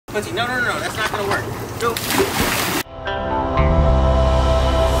Quincy, no, that's not gonna work. Go.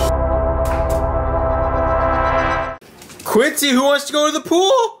 Quincy, who wants to go to the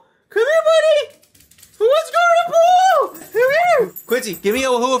pool? Come here, buddy. Who wants to go to the pool? Come here. Quincy, give me a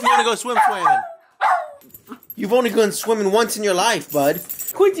who if you want to go swimming. You've only gone swimming once in your life, bud.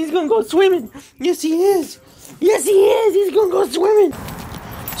 Quincy's gonna go swimming. Yes, he is. Yes, he is. He's gonna go swimming.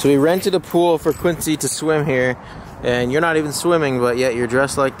 So we rented a pool for Quincy to swim here, and you're not even swimming, but yet you're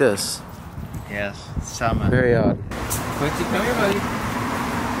dressed like this. Yes, summer. Very odd. Quincy, come here, buddy.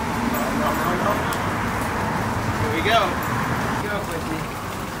 Here we go. Here we go, Quincy.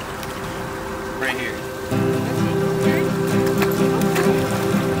 Right here.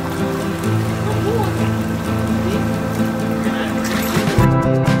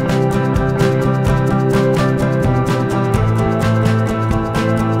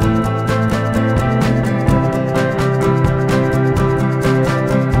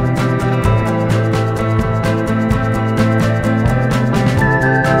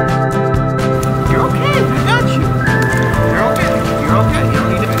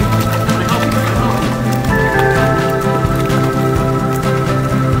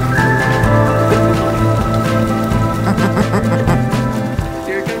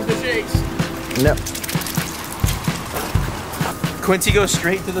 No. Quincy goes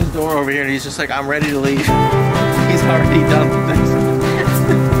straight to the door over here and he's just like, I'm ready to leave. He's already done with this.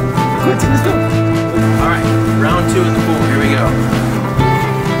 Quincy, let's go. Alright, round 2 in the pool. Here we go.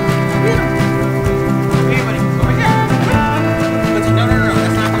 Here, buddy. Over here. Quincy, no,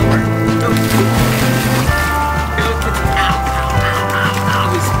 that's not gonna work. Go. Here, look, Quincy. Ow.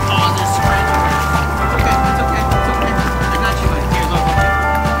 His paws are scratching. Okay, it's okay. I got you, buddy. Here's all.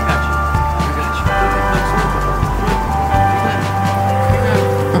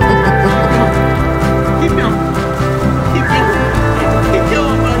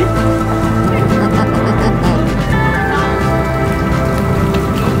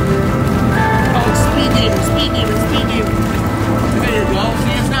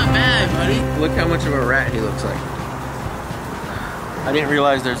 Look how much of a rat he looks like. I didn't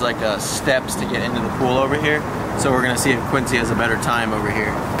realize there's like steps to get into the pool over here, so we're gonna see if Quincy has a better time over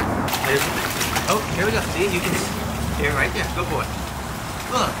here. Oh, here we go. See, you can stay right there. Good boy.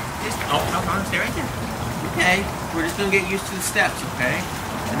 Look. No, stay right there. Okay, we're just gonna get used to the steps, okay?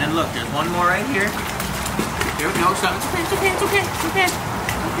 And then look, there's one more right here. Here we go. So it's okay.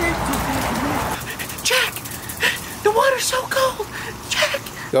 Jack, the water's so cold. Jack.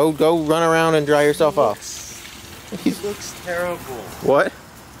 Go run around and dry yourself off. He looks terrible. What?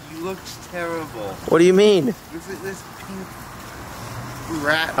 He looks terrible. What do you mean? Look at this pink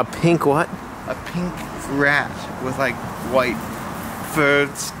rat. A pink what? A pink rat with like white fur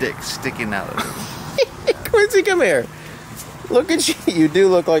sticks sticking out of it. Quincy, come here. Look at you. You do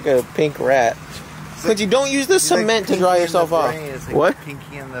look like a pink rat. Quincy, don't use the cement to dry yourself off. Like what?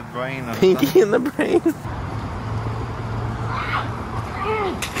 Pinky in the brain. Or Pinky something. in the brain.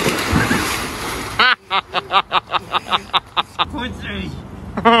 Quincy! He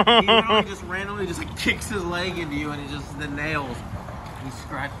literally just randomly like kicks his leg into you and it just the nails. He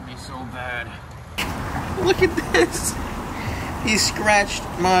scratched me so bad. Look at this! He scratched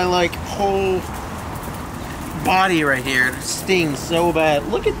my like whole body right here. It stings so bad.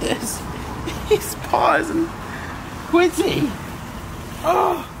 Look at this. His paws and Quincy!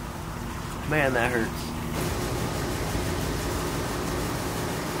 Oh man, that hurts.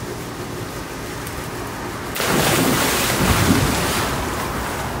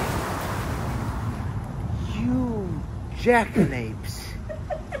 Jackanapes.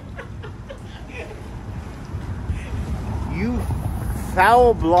 You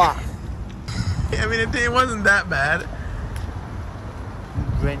foul block. I mean, it wasn't that bad. You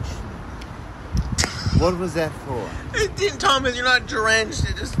drenched me. What was that for? It didn't, Thomas, you're not drenched.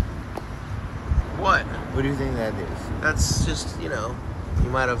 It just... What? What do you think that is? That's just, you know, you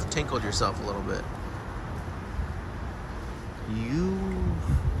might have tinkled yourself a little bit.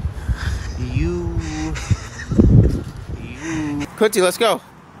 Quincy, let's go.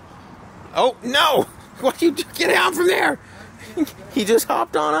 Oh, no! Why you get down from there? He just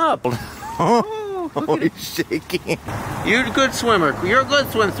hopped on up. Oh, he's shaking. You're a good swimmer. You're a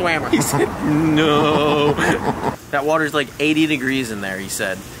good swimmer. He said, no. That water's like 80 degrees in there, he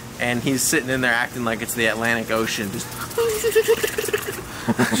said. And he's sitting in there acting like it's the Atlantic Ocean. Just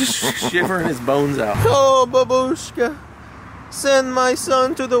shivering his bones out. Oh, babushka. Send my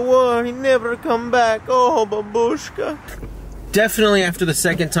son to the war. He never come back. Oh, babushka. Definitely after the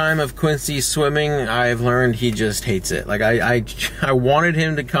second time of Quincy swimming, I've learned he just hates it. Like I wanted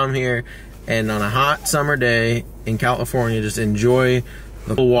him to come here and on a hot summer day in California just enjoy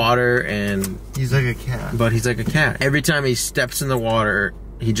the water, and He's like a cat. but he's like a cat. Every time he steps in the water,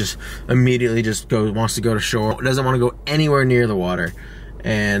 he just immediately just wants to go to shore. Doesn't want to go anywhere near the water.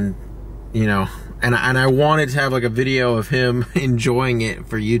 And you know, and I wanted to have like a video of him enjoying it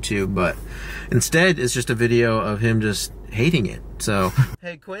for YouTube, but instead it's just a video of him just hating it. So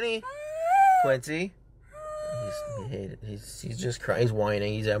hey Quincy, he's just crying, he's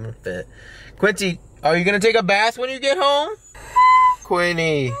whining, he's having a fit. Quincy, are you gonna take a bath when you get home?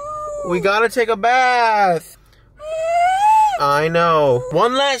 Quinny, we gotta take a bath. I know.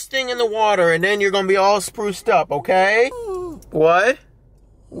 One last thing in the water and then you're gonna be all spruced up, okay? What?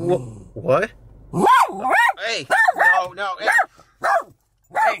 What? Hey, no, hey.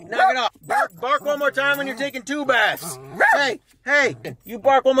 Hey, knock it off. Bark one more time when you're taking 2 baths. Hey, you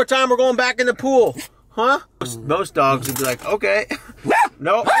bark one more time, we're going back in the pool. Huh? Most dogs would be like, okay.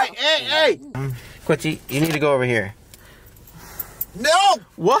 No, hey. Quincy, you need to go over here. No!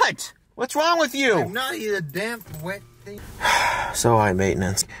 What? What's wrong with you? I'm not eating a damp, wet thing. So high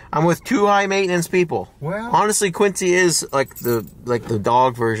maintenance. I'm with 2 high maintenance people. Well, honestly, Quincy is like the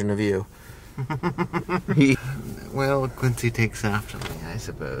dog version of you. Well, Quincy takes after me, I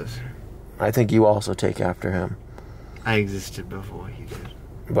suppose. I think you also take after him. I existed before he did.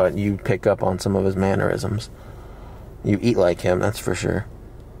 But you pick up on some of his mannerisms. You eat like him, that's for sure.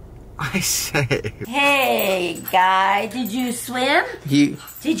 I say. Hey, guy, did you swim?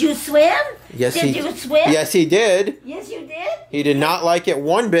 Did you swim? Yes, did you swim? Yes, he did. Yes, you did? He did not like it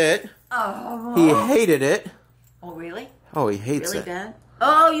one bit. Oh. He hated it. Oh, really? Oh, he hates Really it. bad?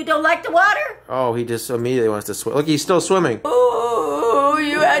 Oh, you don't like the water? Oh, he just immediately wants to swim. Look, he's still swimming. Oh,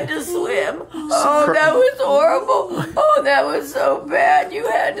 you had to swim. Oh, that was horrible. Oh, that was so bad. You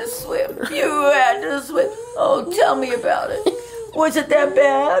had to swim. You had to swim. Oh, tell me about it. Was it that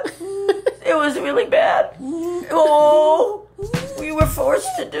bad? It was really bad. Oh, we were forced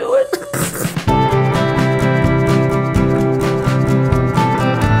to do it.